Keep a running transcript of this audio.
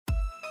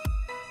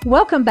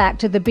Welcome back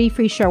to the Be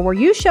Free Show, where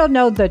you shall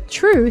know the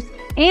truth,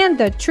 and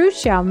the truth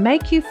shall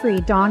make you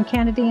free. Dawn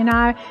Kennedy and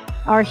I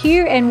are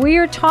here, and we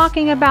are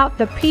talking about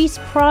the peace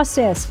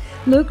process.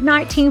 Luke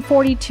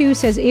 19:42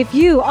 says, if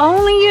you,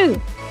 only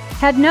you,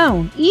 had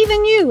known,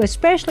 even you,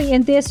 especially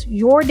in this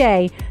your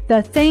day,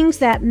 the things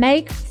that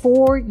make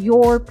for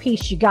your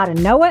peace. You got to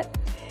know it.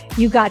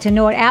 You got to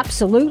know it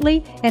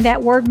absolutely. And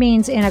that word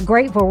means in a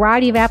great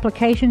variety of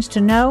applications: to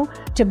know,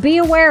 to be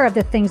aware of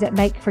the things that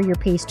make for your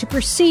peace, to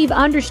perceive,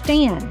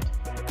 understand,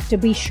 to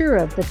be sure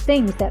of the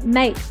things that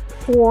make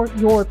for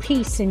your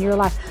peace in your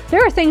life.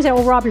 There are things that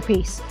will rob your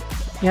peace.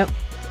 Yep.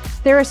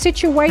 There are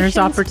situations. There's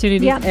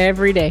opportunities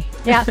every day.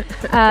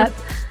 Yeah.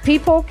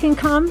 People can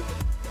come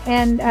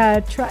and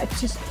try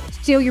to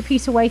steal your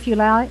peace away if you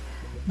allow it.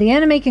 The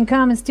enemy can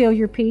come and steal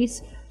your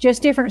peace.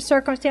 Just different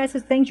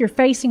circumstances, things you're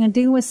facing and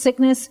dealing with,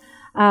 sickness,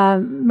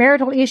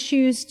 marital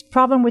issues,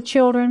 problem with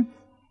children.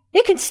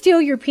 It can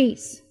steal your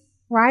peace,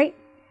 right?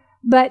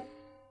 But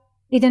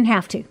it didn't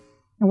have to.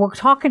 And we're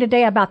talking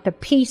today about the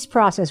peace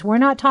process. We're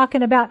not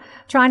talking about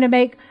trying to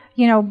make,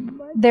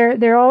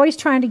 they're always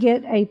trying to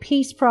get a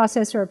peace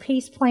process or a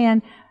peace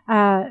plan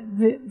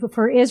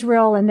for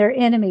Israel and their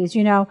enemies,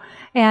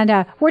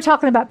 And we're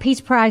talking about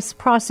peace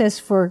process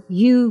for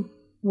you,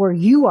 where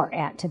you are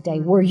at today,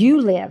 where you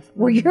live,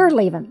 where you're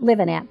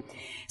living at.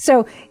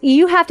 So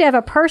you have to have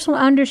a personal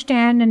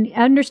understanding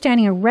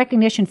and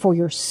recognition for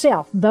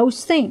yourself,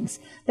 those things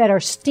that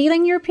are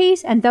stealing your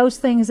peace and those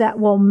things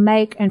that will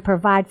make and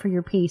provide for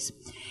your peace.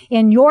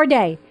 In your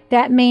day,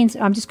 that means,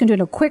 I'm just going to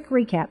do a quick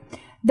recap.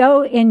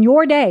 Though in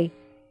your day,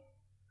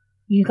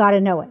 you got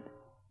to know it.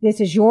 This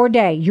is your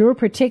day, your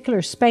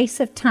particular space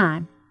of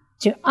time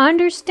to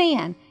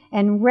understand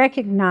and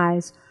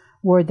recognize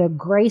where the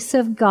grace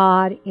of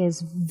God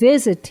is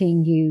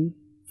visiting you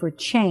for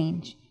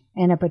change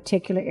in a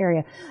particular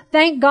area.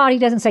 Thank God he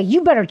doesn't say,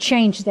 you better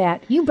change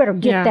that. You better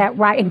get that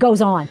right. It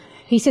goes on.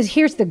 He says,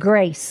 here's the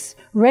grace.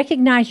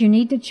 Recognize you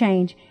need to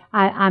change.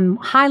 I'm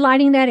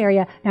highlighting that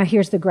area. Now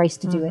here's the grace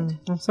to do it.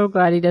 I'm so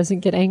glad he doesn't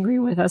get angry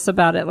with us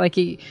about it like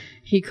he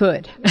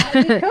could.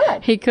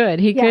 He could.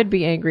 He could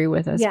be angry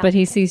with us, but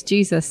he sees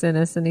Jesus in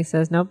us and he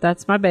says, nope,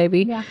 that's my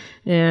baby. Yeah.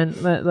 And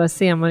let's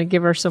see, I'm going to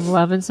give her some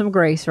love and some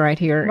grace right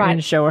here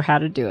and show her how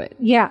to do it.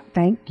 Yeah.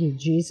 Thank you,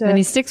 Jesus. And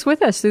he sticks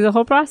with us through the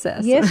whole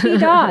process. Yes, he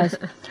does.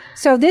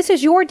 So this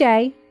is your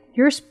day,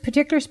 your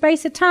particular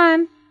space of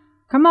time.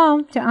 Come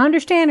on, to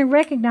understand and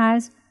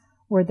recognize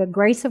where the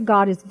grace of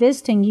God is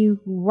visiting you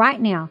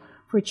right now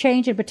for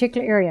change in a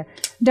particular area.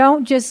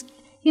 Don't just,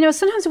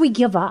 sometimes we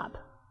give up.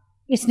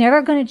 It's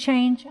never going to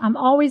change. I'm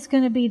always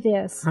going to be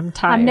this. I'm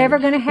tired. I'm never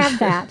going to have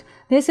that.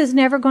 This is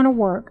never going to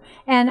work.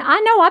 And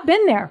I know I've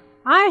been there.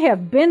 I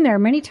have been there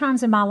many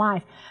times in my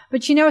life.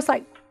 But it's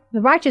like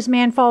the righteous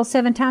man falls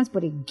 7 times,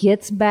 but he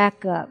gets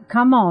back up.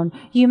 Come on.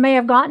 You may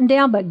have gotten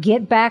down, but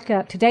get back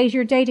up. Today's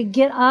your day to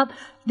get up.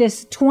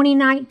 This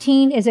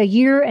 2019 is a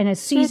year and a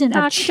season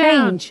of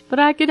change. Down, but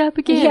I get up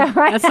again. Yeah,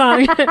 right. That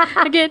song.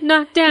 I get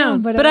knocked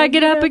down, but I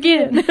get up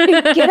again.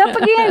 Get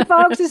up again,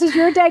 folks. This is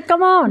your day.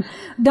 Come on.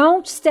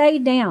 Don't stay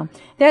down.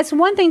 That's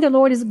one thing the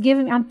Lord has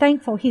given me. I'm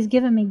thankful He's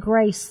given me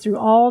grace through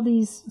all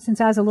these,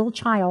 since I was a little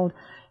child,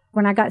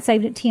 when I got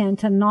saved at 10,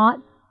 to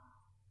not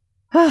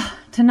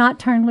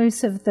turn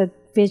loose of the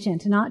vision,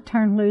 to not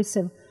turn loose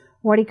of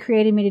what He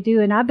created me to do.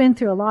 And I've been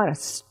through a lot of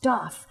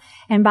stuff.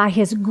 And by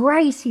His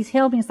grace, He's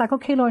held me. It's like,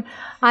 okay, Lord,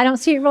 I don't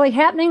see it really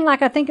happening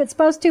like I think it's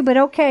supposed to, but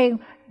okay,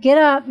 get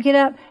up.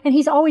 And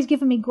He's always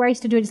given me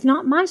grace to do it. It's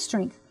not my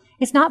strength.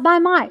 It's not by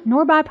might,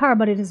 nor by power,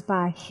 but it is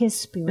by His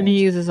Spirit. And He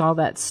uses all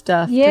that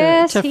stuff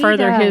to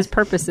further His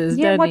purposes,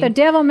 doesn't He? What the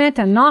devil meant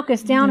to knock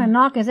us down and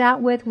knock us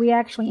out with, we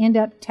actually end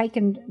up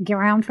taking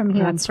ground from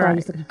Him. That's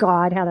right. Praise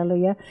God,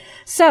 hallelujah.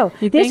 So,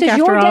 you this think is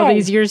your after day. all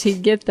these years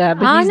He'd get that,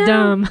 but He's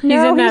dumb.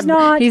 No, he's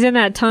not. He's in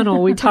that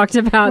tunnel we talked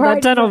about, Right,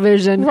 that tunnel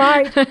vision.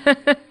 Right.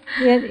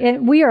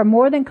 We are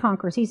more than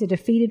conquerors. He's a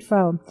defeated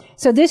foe.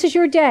 So this is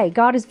your day.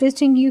 God is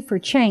visiting you for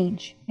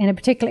change in a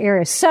particular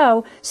area.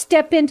 So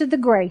step into the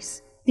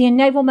grace, the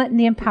enablement and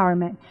the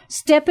empowerment.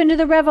 Step into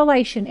the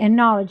revelation and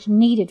knowledge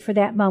needed for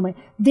that moment.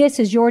 This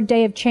is your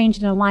day of change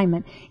and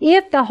alignment.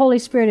 If the Holy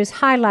Spirit is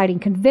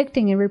highlighting,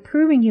 convicting, and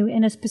reproving you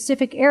in a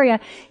specific area,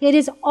 it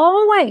is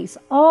always,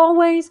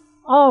 always,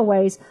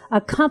 always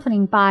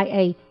accompanied by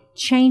a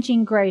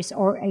changing grace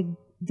or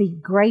the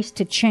grace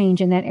to change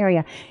in that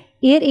area.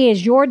 It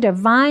is your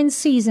divine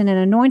season and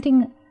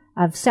anointing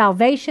of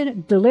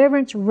salvation,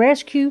 deliverance,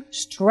 rescue,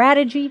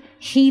 strategy,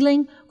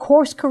 healing,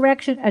 course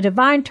correction, a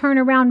divine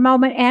turnaround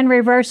moment, and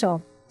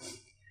reversal.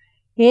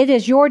 It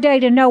is your day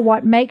to know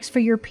what makes for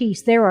your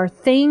peace. There are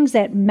things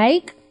that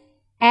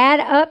add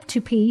up to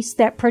peace,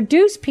 that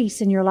produce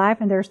peace in your life,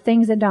 and there's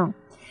things that don't.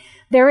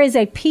 There is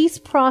a peace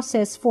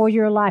process for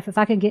your life. If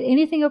I can get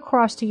anything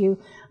across to you,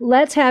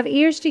 let's have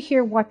ears to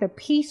hear what the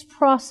peace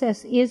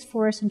process is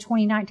for us in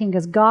 2019,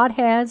 because God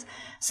has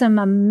some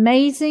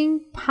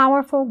amazing,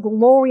 powerful,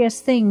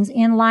 glorious things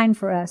in line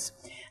for us.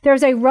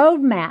 There's a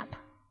roadmap,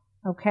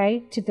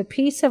 okay, to the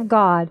peace of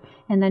God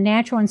and the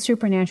natural and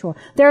supernatural.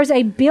 There's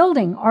a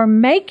building or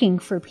making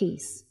for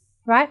peace,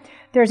 right?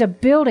 There's a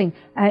building.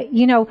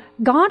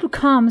 God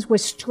comes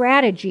with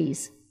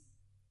strategies,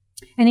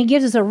 and He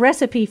gives us a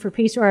recipe for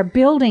peace or a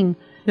building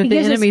that the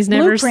enemy's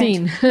never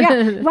seen.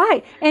 Yeah,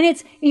 right.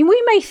 And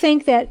we may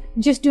think that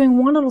just doing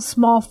one little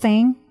small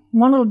thing,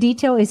 one little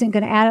detail isn't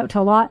going to add up to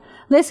a lot.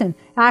 Listen,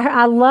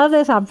 I love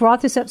this. I've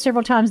brought this up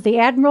several times. The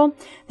admiral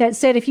that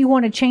said, if you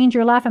want to change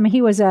your life, I mean,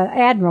 he was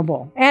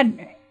admirable.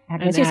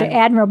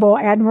 Admirable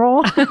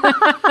admiral.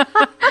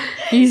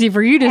 Easy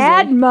for you to say.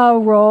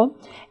 Admiral.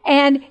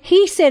 And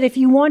he said, if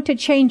you want to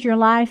change your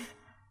life,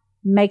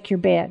 make your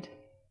bed.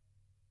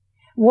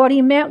 What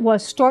he meant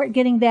was start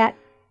getting that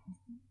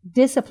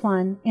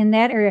discipline in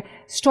that area.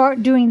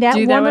 Start doing that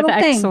one little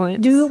thing.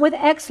 Excellence. Do it with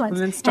excellence.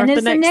 And then start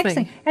the next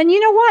thing. And you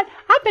know what?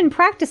 I've been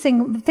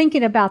practicing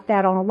thinking about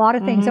that on a lot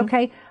of things.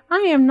 Okay, I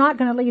am not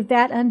going to leave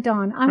that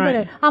undone. I'm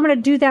going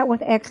to do that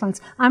with excellence.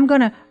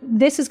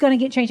 This is going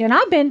to get changed. And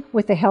I've been,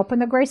 with the help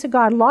and the grace of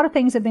God, a lot of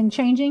things have been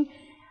changing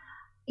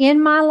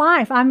in my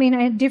life. I mean,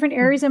 in different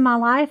areas in my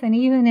life, and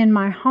even in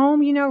my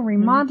home,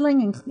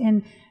 remodeling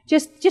and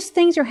just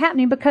things are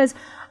happening because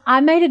I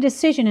made a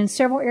decision in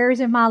several areas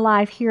of my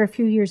life here a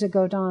few years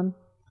ago, Don.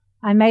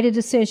 I made a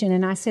decision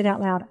and I said out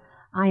loud,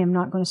 I am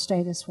not going to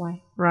stay this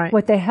way. Right.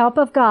 With the help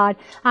of God,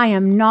 I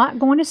am not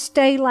going to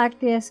stay like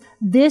this.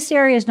 This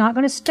area is not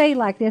going to stay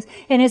like this.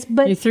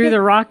 But you threw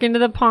the rock into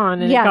the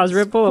pond and it caused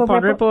ripple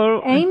upon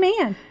ripple.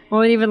 Amen.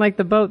 Well, and even like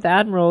the boat, the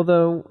admiral,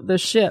 the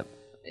ship,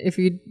 if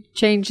you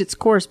change its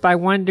course by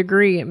 1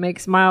 degree, it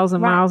makes miles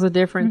and miles of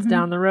difference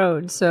down the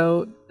road.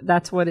 So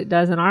that's what it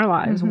does in our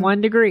lives.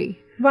 1 degree.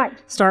 Right.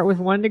 Start with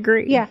 1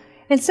 degree. Yeah.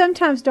 And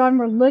sometimes, Dawn,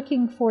 we're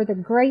looking for the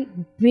great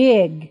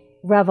big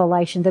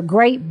revelation, the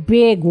great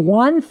big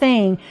one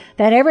thing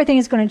that everything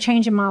is going to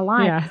change in my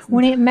life.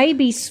 When it may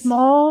be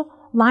small,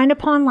 line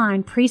upon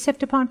line,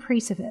 precept upon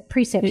precept.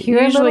 It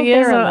usually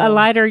is a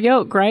lighter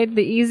yoke, right?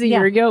 The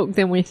easier yoke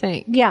than we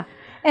think. Yeah.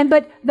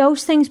 But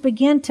those things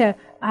begin to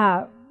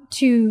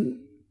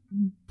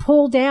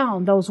pull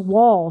down those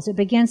walls. It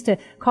begins to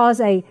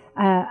cause a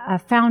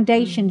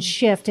foundation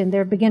shift, and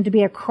there begin to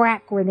be a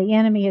crack where the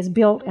enemy has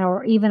built,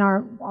 or even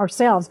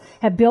ourselves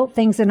have built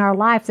things in our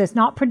life that's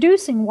not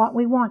producing what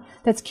we want,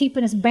 that's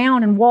keeping us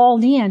bound and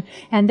walled in,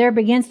 and there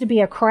begins to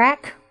be a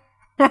crack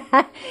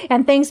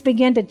and things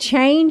begin to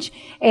change,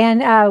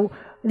 and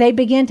they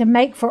begin to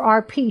make for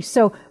our peace.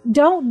 So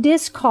don't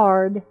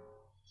discard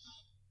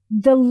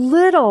the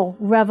little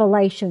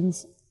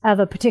revelations of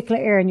a particular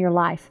area in your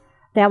life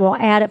that will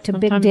add up to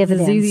big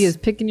dividends. It's as easy as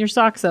picking your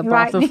socks up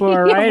off the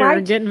floor, right?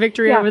 Or getting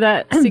victory over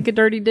that sink of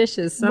dirty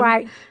dishes.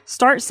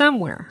 Start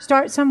somewhere.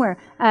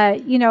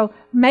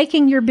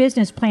 Making your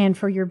business plan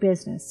for your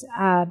business.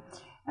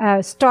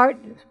 Start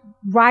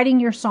writing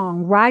your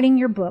song, writing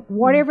your book,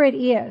 whatever it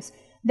is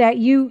that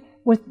you,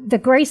 with the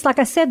grace, like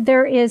I said,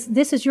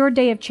 this is your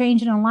day of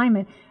change and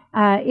alignment.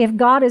 If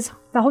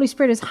the Holy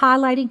Spirit is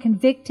highlighting,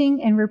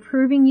 convicting, and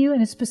reproving you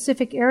in a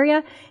specific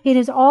area, it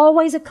is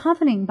always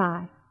accompanied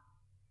by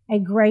a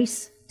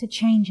grace to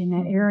change in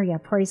that area.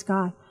 Praise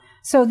God.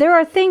 So there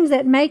are things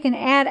that make and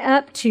add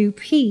up to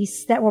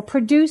peace that will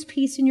produce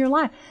peace in your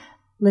life.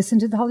 Listen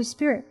to the Holy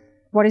Spirit.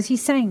 What is He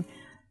saying?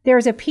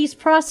 There's a peace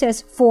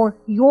process for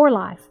your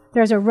life.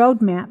 There's a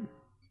roadmap.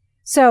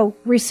 So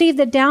receive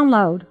the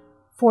download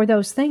for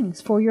those things,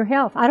 for your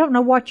health. I don't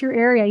know what your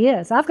area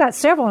is. I've got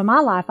several in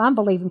my life. I'm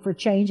believing for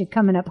change and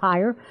coming up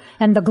higher,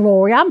 and the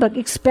glory. I'm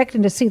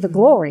expecting to see the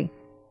glory.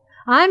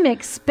 I'm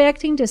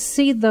expecting to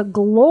see the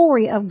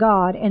glory of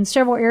God in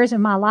several areas of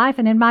my life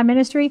and in my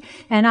ministry,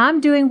 and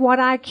I'm doing what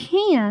I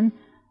can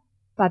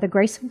by the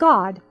grace of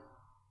God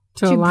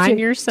to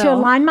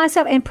align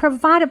myself and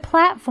provide a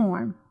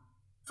platform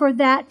for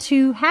that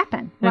to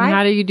happen. And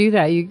how do you do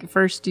that? You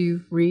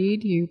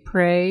read, you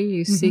pray,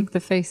 you seek the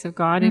face of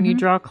God, and you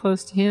draw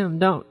close to Him.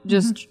 Don't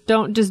just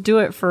do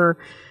it for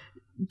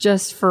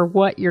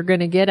what you're going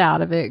to get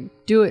out of it.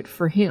 Do it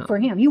for Him. For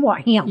Him. You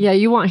want Him. Yeah,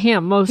 you want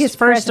Him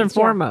first and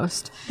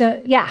foremost.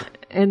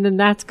 And then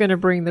that's going to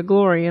bring the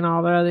glory in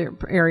all the other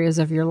areas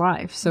of your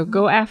life. So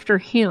go after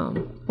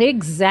Him.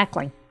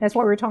 Exactly. That's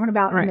what we were talking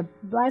about in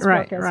the last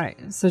podcast.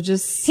 Right. So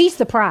He's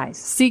the prize.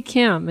 Seek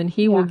Him, and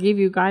He will give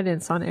you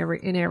guidance in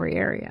every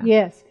area.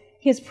 Yes.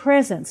 His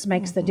presence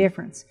makes the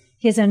difference.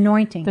 His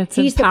anointing.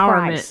 He's empowerment. The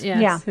prize.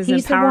 Yes.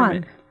 He's the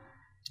one.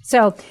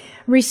 So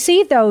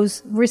receive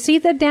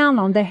the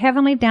download, the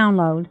heavenly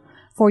download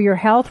for your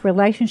health,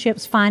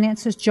 relationships,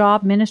 finances,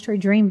 job, ministry,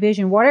 dream,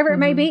 vision, whatever it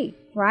may be,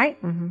 right?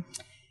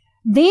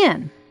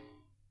 Then,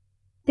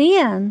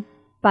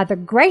 by the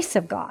grace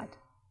of God,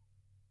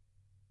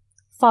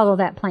 follow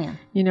that plan.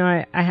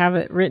 I have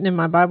it written in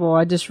my Bible.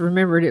 I just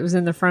remembered it was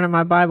in the front of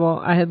my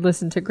Bible. I had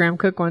listened to Graham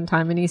Cook one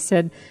time, and he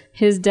said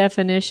his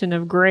definition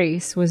of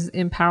grace was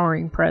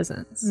empowering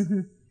presence.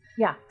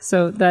 Yeah.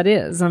 So that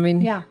is,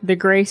 the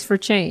grace for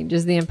change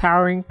is the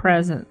empowering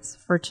presence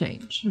for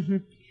change.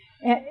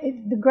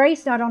 The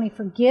grace not only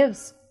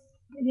forgives,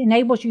 it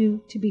enables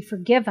you to be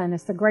forgiven.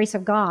 It's the grace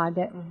of God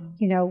that,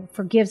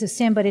 forgives a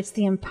sin, but it's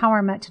the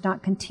empowerment to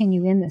not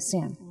continue in the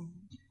sin.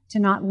 to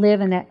not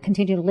live in that,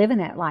 continue to live in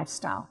that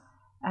lifestyle.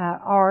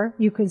 Or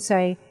you could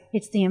say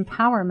it's the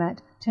empowerment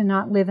to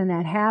not live in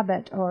that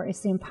habit, or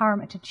it's the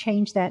empowerment to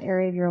change that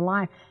area of your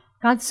life.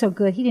 God's so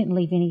good. He didn't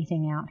leave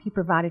anything out. He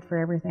provided for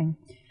everything.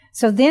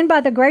 So then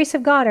by the grace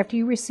of God, after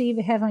you receive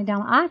a heavenly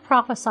download, I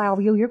prophesy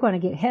over you, you're going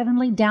to get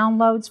heavenly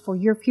downloads for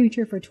your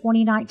future, for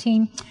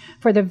 2019,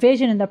 for the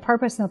vision and the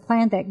purpose and the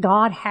plan that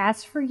God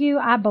has for you.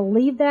 I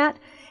believe that,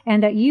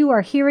 and that you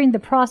are hearing the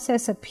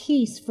process of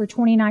peace for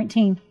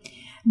 2019.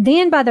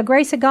 Then by the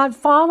grace of God,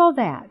 follow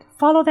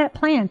that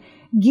plan.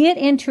 Get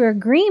into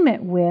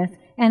agreement with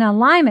and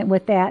alignment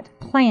with that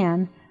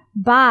plan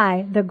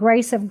by the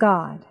grace of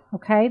God.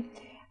 Okay?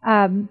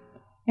 In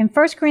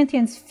 1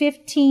 Corinthians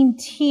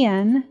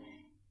 15:10,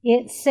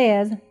 it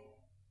says,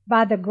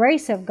 by the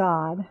grace of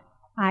God,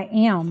 I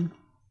am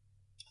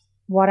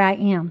what I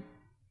am.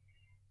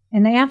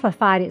 In the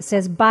Amplified, it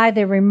says, by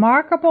the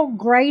remarkable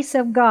grace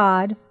of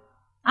God,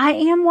 I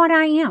am what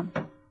I am.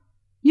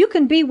 You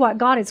can be what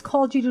God has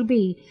called you to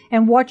be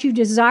and what you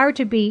desire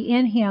to be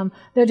in Him,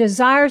 the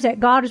desires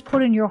that God has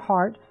put in your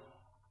heart.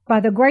 By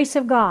the grace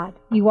of God,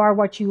 you are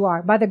what you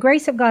are. By the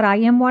grace of God, I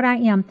am what I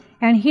am.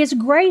 And His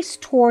grace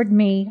toward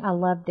me, I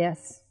love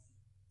this,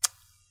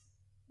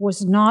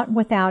 was not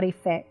without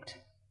effect.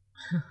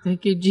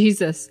 Thank you,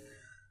 Jesus.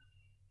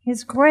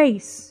 His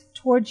grace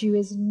towards you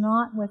is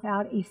not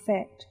without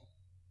effect.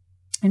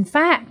 In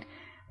fact,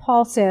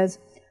 Paul says,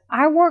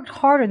 I worked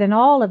harder than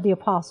all of the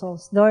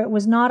apostles, though it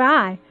was not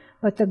I,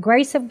 but the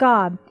grace of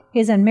God,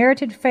 His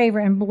unmerited favor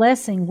and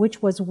blessing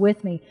which was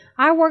with me.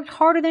 I worked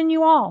harder than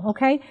you all,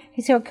 okay?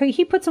 He said, okay,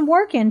 he put some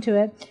work into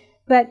it,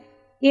 but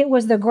it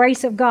was the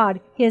grace of God,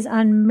 His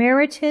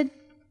unmerited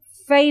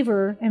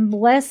favor and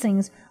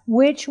blessings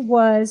which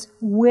was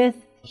with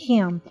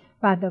him.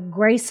 By the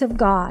grace of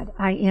God,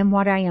 I am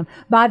what I am.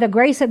 By the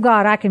grace of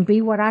God, I can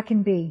be what I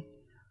can be.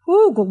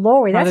 Ooh,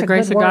 glory. That's a good word.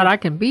 By the grace of God, I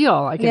can be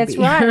all I can That's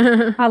be. That's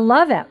right. I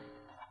love it.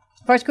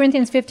 1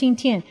 Corinthians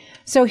 15:10.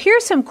 So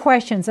here's some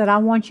questions that I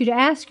want you to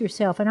ask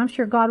yourself, and I'm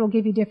sure God will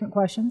give you different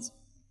questions.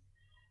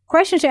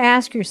 Questions to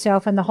ask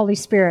yourself and the Holy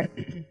Spirit.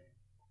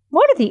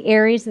 What are the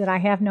areas that I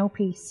have no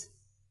peace?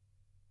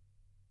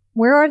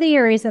 Where are the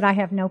areas that I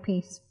have no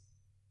peace?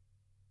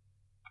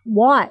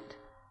 What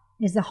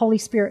is the Holy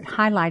Spirit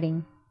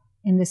highlighting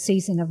in this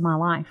season of my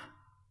life?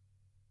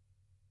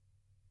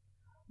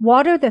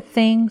 What are the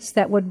things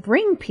that would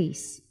bring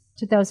peace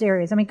to those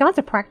areas? I mean, God's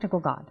a practical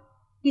God.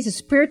 He's a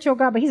spiritual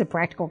God, but He's a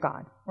practical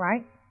God,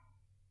 right?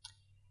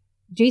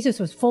 Jesus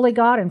was fully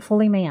God and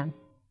fully man.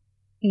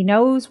 He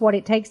knows what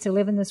it takes to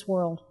live in this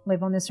world,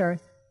 live on this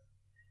earth.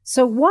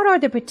 So what are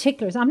the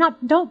particulars?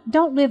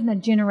 Don't live in the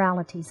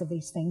generalities of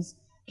these things.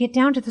 Get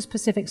down to the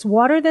specifics.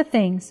 What are the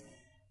things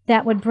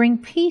that would bring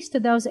peace to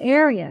those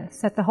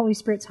areas that the Holy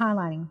Spirit's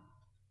highlighting?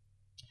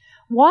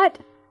 What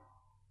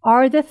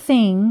are the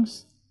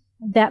things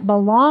that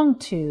belong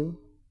to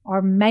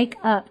or make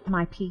up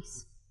my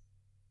peace?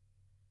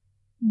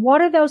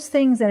 What are those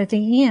things that at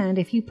the end,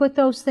 if you put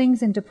those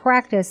things into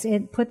practice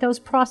and put those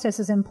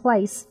processes in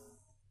place,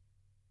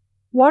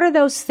 what are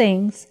those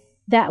things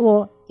that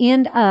will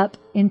end up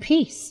in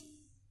peace?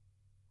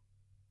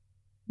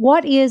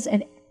 What is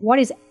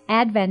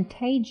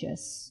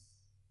advantageous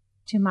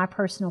to my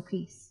personal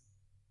peace?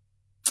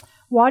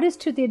 What is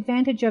to the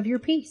advantage of your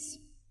peace?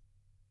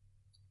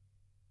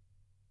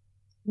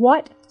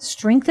 What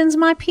strengthens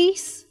my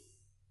peace?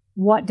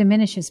 What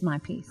diminishes my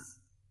peace?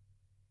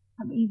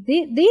 I mean,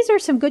 these are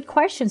some good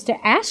questions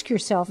to ask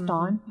yourself,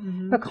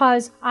 Dawn,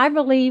 because I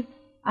believe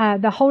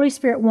the Holy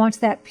Spirit wants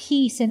that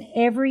peace in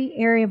every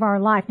area of our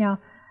life. Now,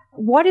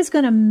 what is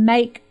going to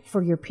make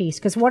for your peace?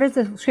 Because what does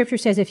the Scripture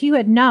says? If you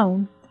had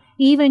known,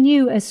 even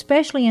you,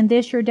 especially in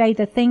this your day,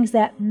 the things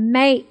that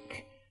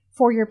make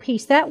for your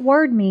peace. That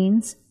word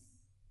means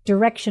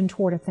direction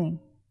toward a thing.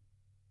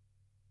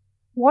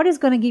 What is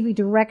going to give you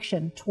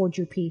direction toward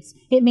your peace?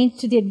 It means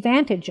to the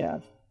advantage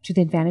of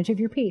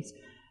your peace.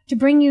 To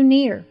bring you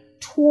near,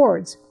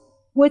 towards,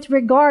 with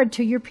regard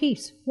to your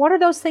peace. What are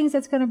those things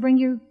that's going to bring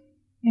you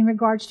in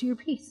regards to your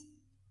peace?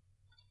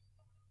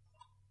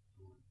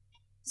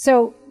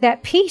 So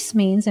that peace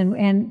means,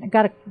 and I've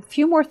got a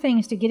few more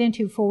things to get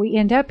into before we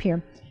end up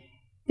here.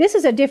 This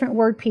is a different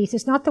word, peace.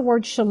 It's not the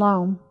word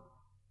shalom.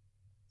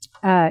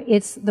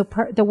 It's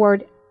the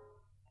word,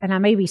 and I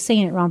may be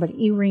saying it wrong, but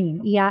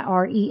Irene,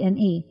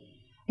 E-I-R-E-N-E.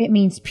 It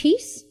means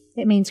peace.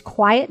 It means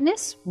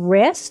quietness,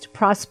 rest,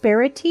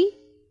 prosperity.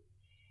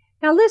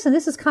 Now listen,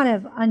 this is kind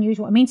of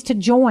unusual. It means to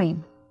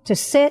join, to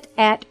sit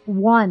at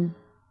one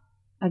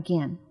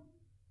again.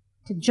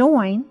 To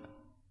join,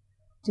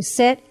 to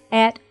sit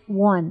at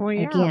one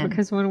again.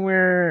 Because when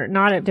we're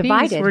not at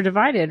divided. Peace, we're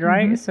divided,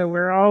 right? Mm-hmm. So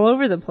we're all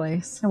over the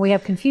place. And we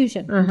have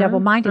confusion and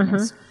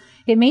double-mindedness.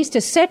 It means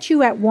to set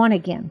you at one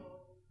again,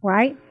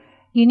 right?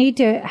 You need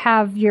to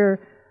have your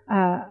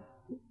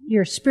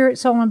spirit,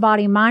 soul, and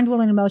body, mind,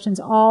 will, and emotions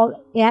all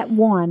at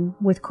one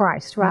with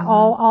Christ, right?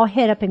 All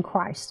head up in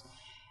Christ.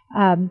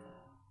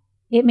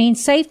 It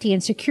means safety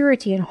and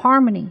security and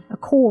harmony,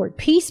 accord,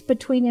 peace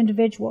between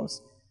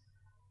individuals.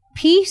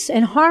 Peace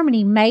and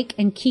harmony make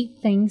and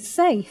keep things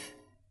safe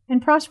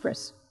and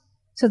prosperous.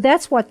 So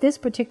that's what this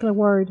particular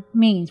word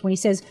means when he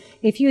says,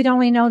 if you'd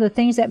only know the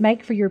things that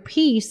make for your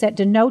peace, that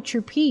denote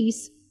your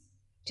peace,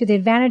 to the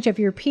advantage of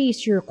your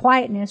peace, your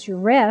quietness, your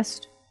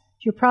rest,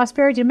 your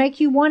prosperity, to make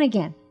you one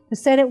again, to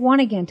set it one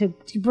again, to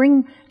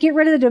get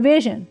rid of the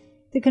division,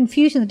 the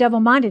confusion, the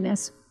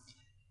double-mindedness,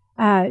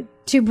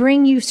 to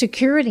bring you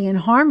security and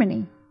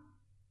harmony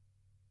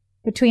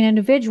between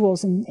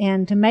individuals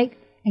and to make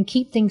and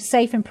keep things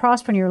safe and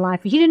prosper in your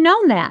life. If you'd have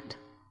known that,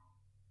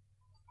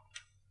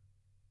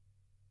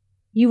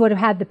 you would have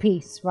had the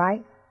peace,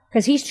 right?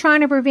 Because he's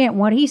trying to prevent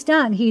what he's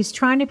done. He's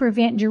trying to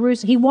prevent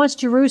Jerusalem. He wants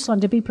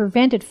Jerusalem to be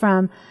prevented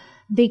from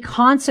the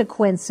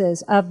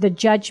consequences of the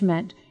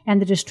judgment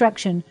and the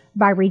destruction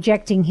by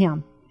rejecting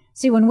him.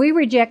 See, when we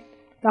reject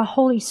the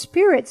Holy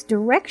Spirit's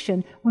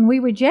direction, when we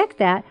reject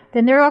that,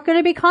 then there are going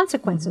to be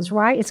consequences,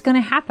 right? It's going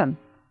to happen.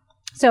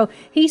 So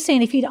he's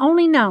saying, if you'd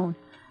only known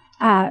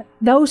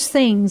those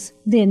things,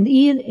 then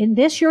in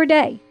this your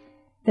day,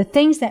 the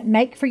things that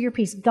make for your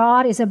peace.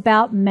 God is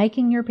about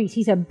making your peace.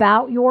 He's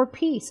about your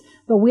peace.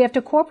 But we have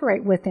to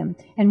cooperate with him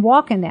and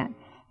walk in that.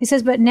 He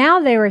says, but now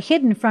they are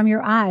hidden from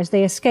your eyes.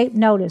 They escape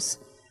notice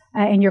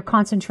and your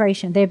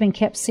concentration. They have been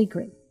kept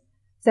secret.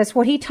 That's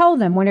what he told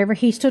them whenever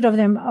he stood over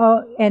them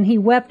and he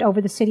wept over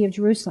the city of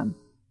Jerusalem.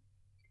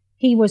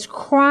 He was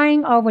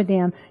crying over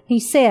them. He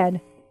said,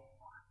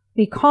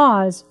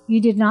 because you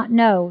did not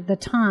know the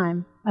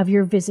time of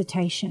your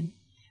visitation.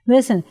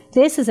 Listen,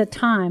 this is a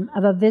time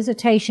of a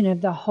visitation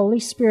of the Holy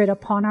Spirit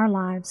upon our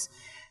lives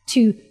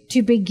to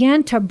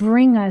begin to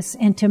bring us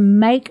and to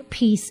make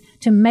peace,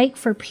 to make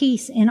for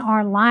peace in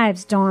our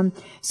lives, Dawn,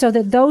 so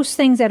that those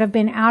things that have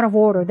been out of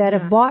order, that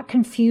have brought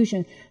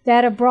confusion,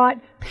 that have brought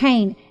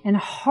pain and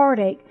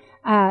heartache,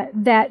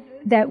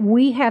 that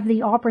we have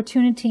the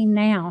opportunity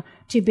now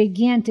to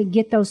begin to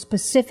get those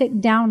specific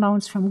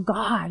downloads from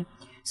God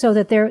so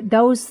that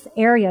those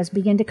areas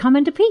begin to come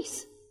into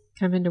peace.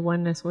 Come into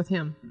oneness with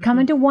him. Come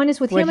into oneness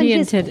with him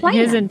and his plan.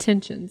 His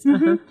intentions.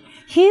 Mm-hmm.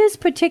 His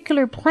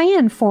particular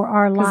plan for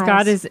our lives.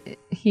 Because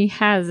he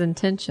has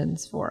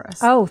intentions for us.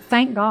 Oh,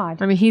 thank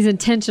God. I mean, he's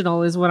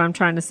intentional is what I'm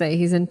trying to say.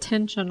 He's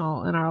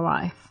intentional in our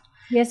life.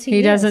 Yes, he is. He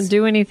is. doesn't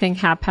do anything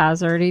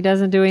haphazard. He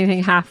doesn't do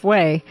anything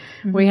halfway.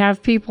 Mm-hmm. We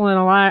have people in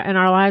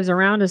our lives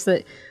around us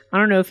that, I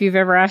don't know if you've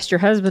ever asked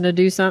your husband to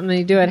do something and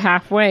you do it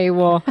halfway.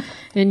 Well,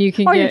 and you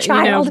can or get, your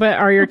child.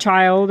 or your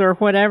child or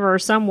whatever, or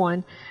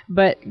someone.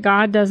 But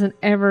God doesn't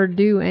ever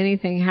do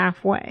anything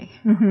halfway.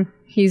 Mm-hmm.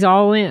 He's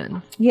all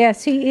in.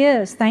 Yes, he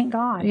is. Thank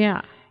God. Yeah.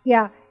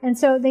 Yeah. And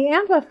so the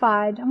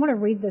Amplified, I'm going to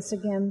read this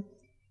again.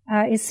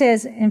 It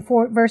says in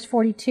verse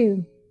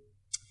 42,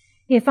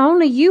 if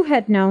only you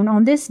had known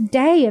on this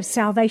day of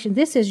salvation,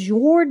 this is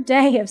your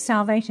day of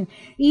salvation,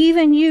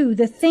 even you,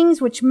 the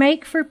things which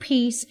make for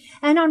peace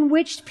and on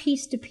which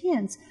peace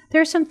depends.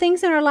 There are some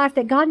things in our life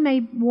that God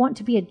may want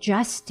to be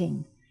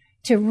adjusting,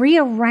 to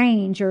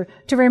rearrange or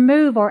to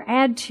remove or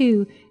add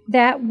to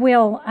that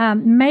will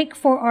make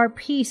for our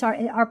peace.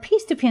 Our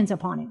peace depends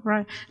upon it.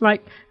 Right.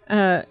 Like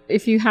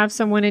if you have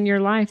someone in your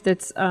life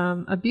that's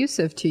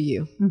abusive to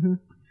you, mm-hmm.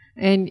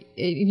 and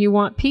you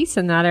want peace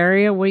in that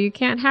area, well, you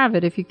can't have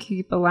it if you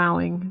keep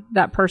allowing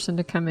that person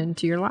to come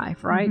into your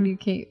life, right? Mm-hmm. You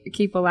can't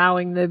keep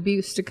allowing the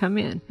abuse to come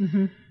in.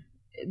 Mm-hmm.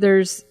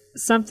 There's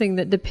something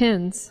that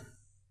depends.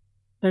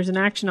 There's an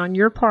action on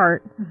your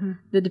part mm-hmm.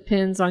 that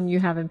depends on you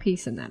having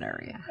peace in that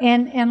area.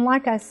 And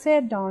like I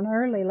said, Dawn,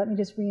 early, let me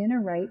just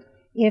reiterate,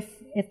 if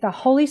the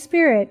Holy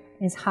Spirit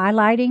is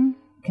highlighting,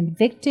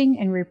 convicting,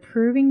 and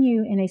reproving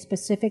you in a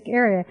specific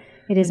area,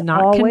 it is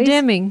not always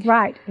condemning.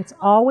 Right. It's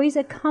always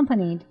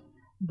accompanied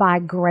by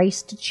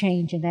grace to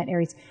change in that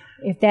area.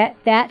 If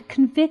that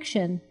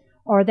conviction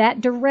or that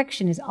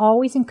direction is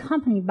always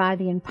accompanied by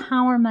the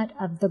empowerment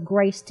of the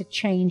grace to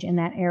change in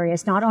that area.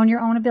 It's not on your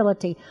own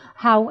ability.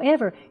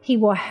 However, he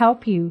will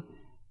help you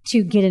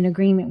to get in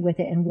agreement with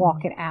it and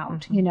walk it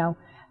out,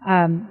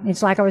 mm-hmm.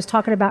 It's like I was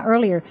talking about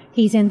earlier.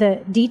 He's in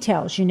the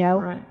details,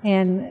 right.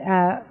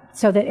 and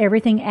so that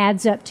everything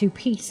adds up to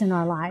peace in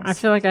our lives. I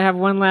feel like I have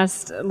one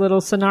last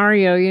little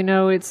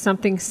scenario. It's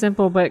something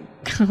simple, but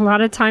a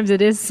lot of times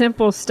it is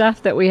simple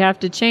stuff that we have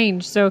to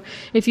change. So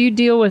if you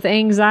deal with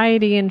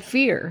anxiety and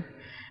fear,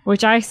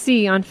 which I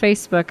see on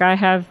Facebook, I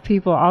have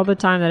people all the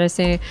time that I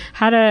say,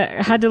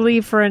 had to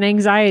leave for an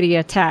anxiety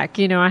attack.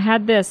 I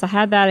had this, I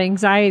had that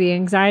anxiety,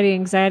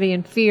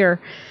 and fear.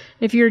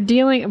 If you're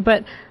dealing,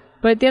 but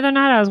the other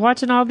night I was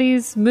watching all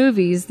these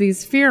movies,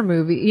 these fear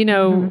movies,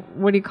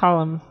 mm-hmm. what do you call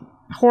them?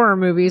 Horror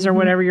movies or mm-hmm.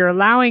 whatever. You're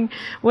allowing,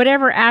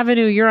 whatever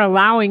avenue you're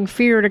allowing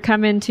fear to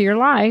come into your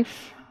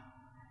life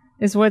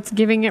is what's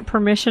giving it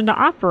permission to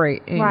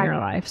operate in right. your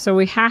life. So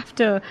we have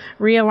to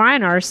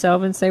realign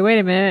ourselves and say, wait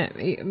a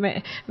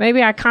minute,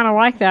 maybe I kind of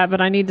like that,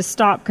 but I need to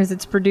stop because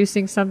it's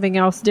producing something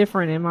else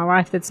different in my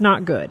life that's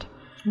not good.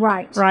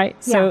 Right. Right.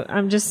 Yeah. So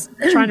I'm just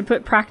trying to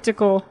put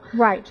practical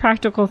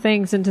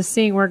things into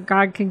seeing where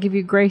God can give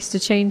you grace to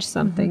change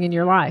something mm-hmm. in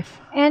your life.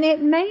 And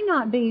it may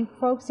not be,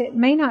 folks, it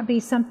may not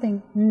be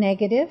something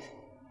negative.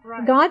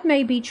 Right. God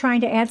may be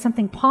trying to add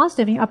something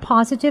positive, a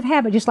positive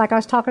habit, just like I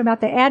was talking about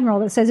the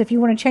Admiral that says if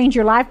you want to change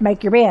your life,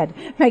 make your bed.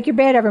 Make your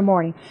bed every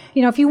morning.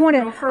 If you want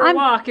to go for a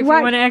walk, if you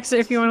want to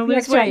if you want to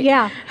lose weight. Right,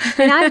 yeah.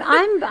 And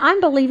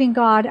I'm believing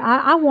God.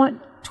 I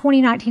want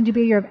 2019 to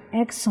be a year of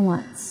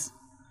excellence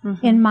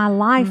in my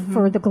life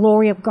for the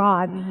glory of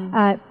God,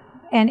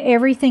 and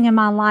everything in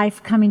my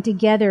life coming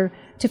together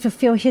to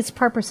fulfill His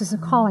purposes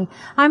and calling.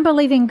 I'm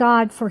believing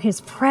God for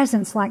His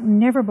presence like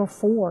never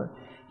before,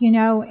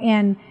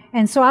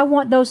 and so I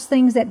want those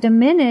things that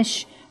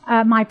diminish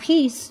my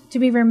peace to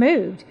be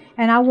removed,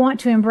 and I want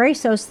to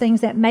embrace those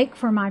things that make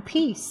for my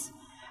peace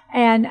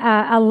and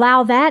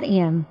allow that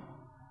in.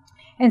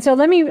 And so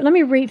let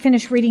me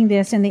finish reading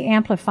this in the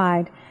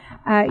Amplified.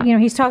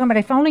 He's talking about,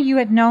 if only you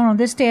had known on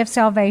this day of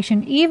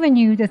salvation, even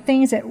you, the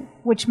things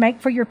which make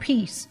for your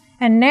peace,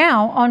 and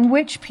now on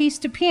which peace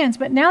depends,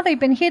 but now they've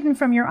been hidden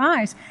from your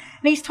eyes.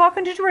 And he's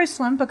talking to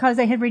Jerusalem because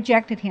they had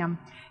rejected him.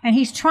 And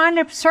he's trying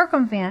to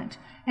circumvent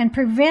and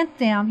prevent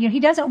them. He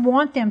doesn't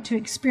want them to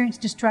experience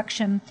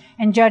destruction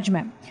and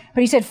judgment.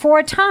 But he said, for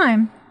a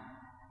time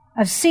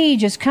of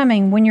siege is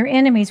coming when your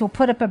enemies will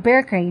put up a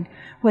barricade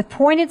with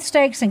pointed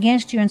stakes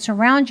against you and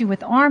surround you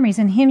with armies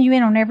and hem you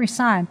in on every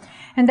side.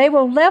 And they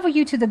will level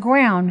you to the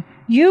ground,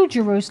 you,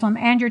 Jerusalem,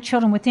 and your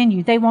children within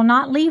you. They will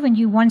not leave in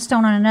you one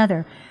stone on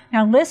another.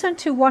 Now listen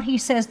to what he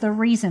says the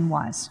reason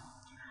was.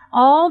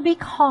 All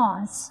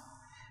because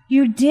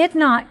you did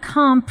not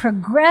come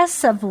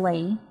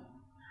progressively.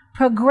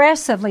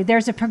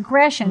 There's a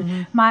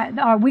progression.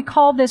 We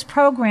call this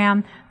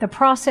program the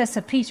process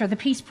of peace, or the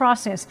peace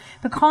process,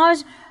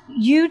 because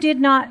you did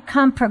not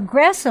come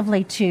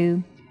progressively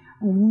to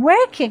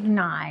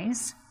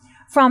recognize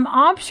from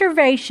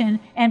observation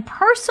and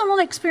personal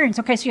experience.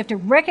 Okay, so you have to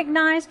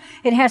recognize,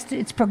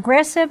 it's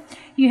progressive.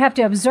 You have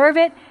to observe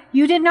it.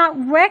 You did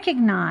not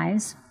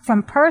recognize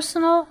from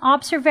personal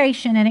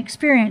observation and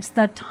experience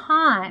the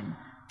time,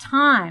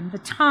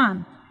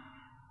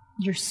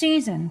 your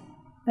season,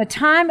 the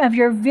time of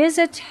your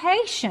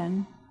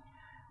visitation,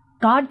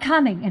 God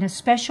coming in a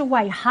special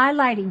way,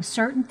 highlighting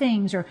certain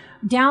things or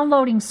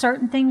downloading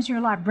certain things in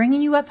your life,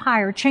 bringing you up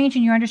higher,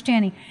 changing your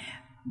understanding.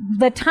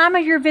 The time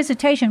of your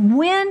visitation,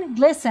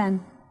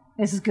 listen,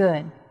 this is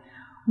good.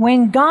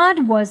 When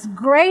God was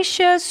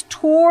gracious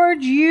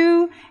toward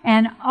you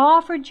and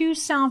offered you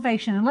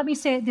salvation. And let me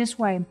say it this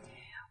way.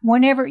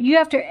 Whenever you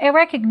have to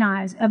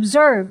recognize,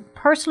 observe,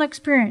 personal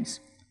experience,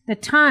 the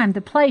time,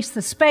 the place,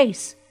 the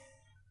space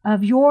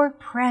of your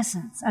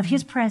presence, of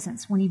His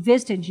presence, when He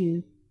visited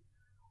you,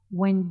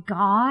 when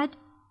God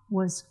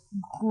was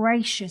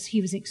gracious, He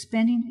was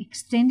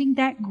extending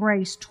that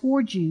grace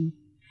toward you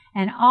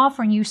and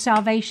offering you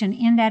salvation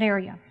in that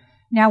area.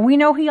 Now, we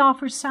know He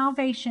offers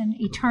salvation,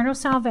 eternal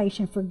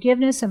salvation,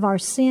 forgiveness of our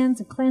sins,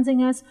 and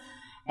cleansing us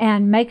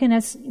and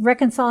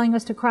reconciling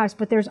us to Christ.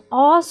 But there's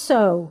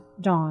also,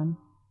 Dawn,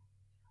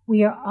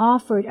 we are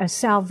offered a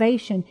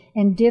salvation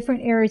in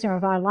different areas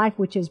of our life,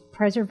 which is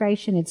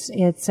preservation, it's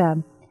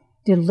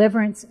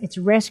deliverance, it's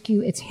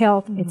rescue, it's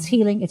health, it's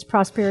healing, it's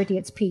prosperity,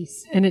 it's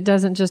peace. And it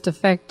doesn't just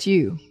affect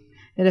you.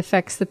 It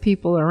affects the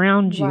people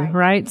around you,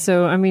 right?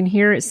 So,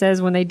 here it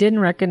says when they didn't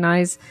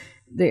recognize,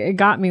 it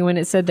got me when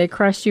it said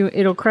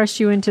it'll crush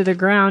you into the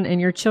ground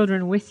and your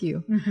children with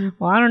you.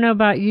 Well, I don't know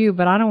about you,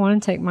 but I don't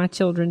want to take my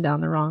children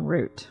down the wrong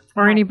route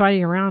or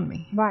anybody around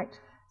me. Right.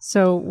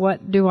 So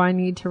what do I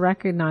need to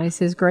recognize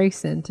His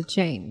grace in to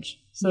change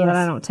so that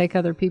I don't take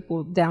other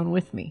people down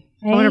with me?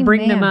 Amen. I want to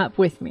bring them up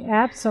with me.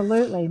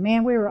 Absolutely.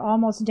 Man, we were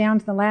almost down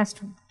to the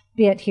last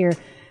bit here.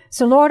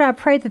 So, Lord, I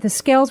pray that the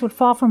scales would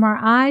fall from our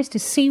eyes to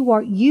see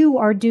what You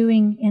are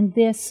doing in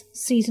this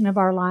season of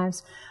our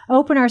lives.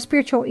 Open our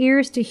spiritual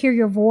ears to hear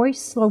Your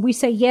voice. Lord, we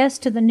say yes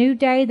to the new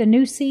day, the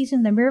new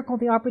season, the miracle,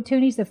 the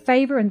opportunities, the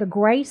favor, and the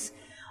grace,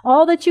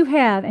 all that You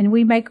have, and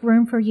we make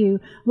room for You.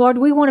 Lord,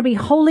 we want to be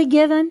wholly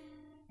given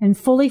and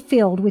fully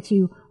filled with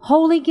You.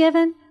 Wholly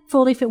given,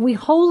 fully filled. We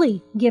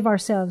wholly give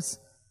ourselves.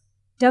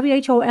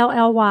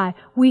 W-H-O-L-L-Y.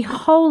 We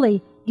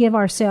wholly give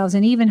ourselves,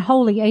 and even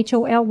holy,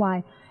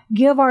 H-O-L-Y.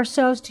 Give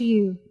ourselves to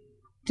You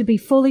to be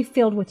fully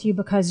filled with You,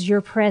 because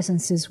Your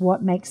presence is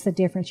what makes the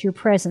difference. Your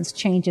presence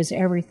changes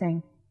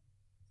everything.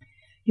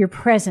 Your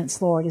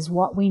presence, Lord, is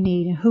what we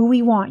need and who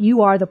we want.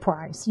 You are the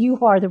prize. You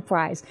are the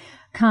prize.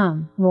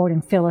 Come, Lord,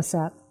 and fill us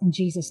up in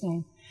Jesus'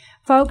 name.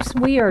 Folks,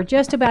 we are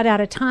just about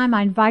out of time.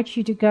 I invite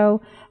you to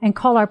go and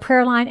call our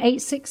prayer line,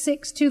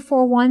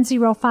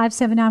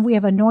 866-241-0579. We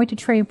have anointed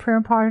trained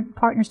prayer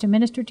partners to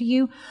minister to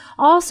you.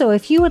 Also,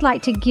 if you would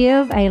like to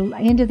give a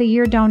end of the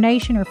year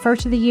donation or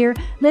first of the year,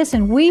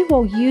 listen, we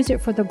will use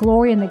it for the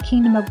glory and the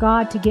kingdom of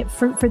God to get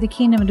fruit for the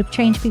kingdom and to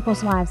change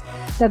people's lives.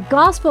 The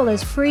gospel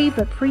is free,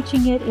 but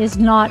preaching it is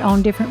not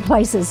on different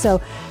places.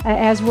 So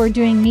as we're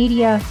doing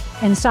media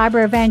and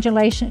cyber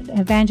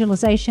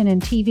evangelization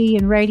and TV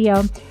and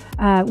radio,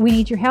 we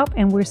need your help,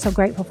 and we're so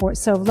grateful for it.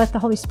 So let the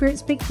Holy Spirit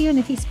speak to you, and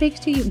if He speaks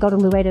to you, you can go to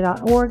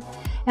luada.org,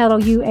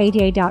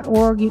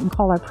 LOUADA.org. You can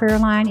call our prayer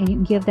line, and you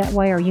can give that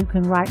way, or you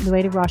can write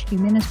Luada Roshki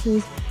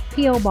Ministries,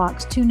 P.O.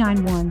 Box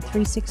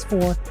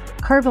 291-364,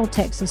 Kerrville,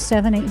 Texas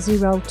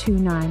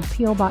 78029.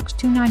 P.O. Box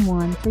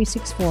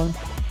 291-364,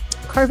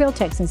 Kerrville,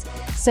 Texas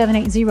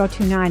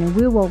 78029. And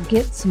we will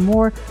get some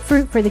more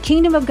fruit for the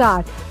kingdom of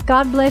God.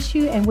 God bless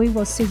you, and we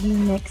will see you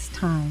next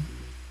time.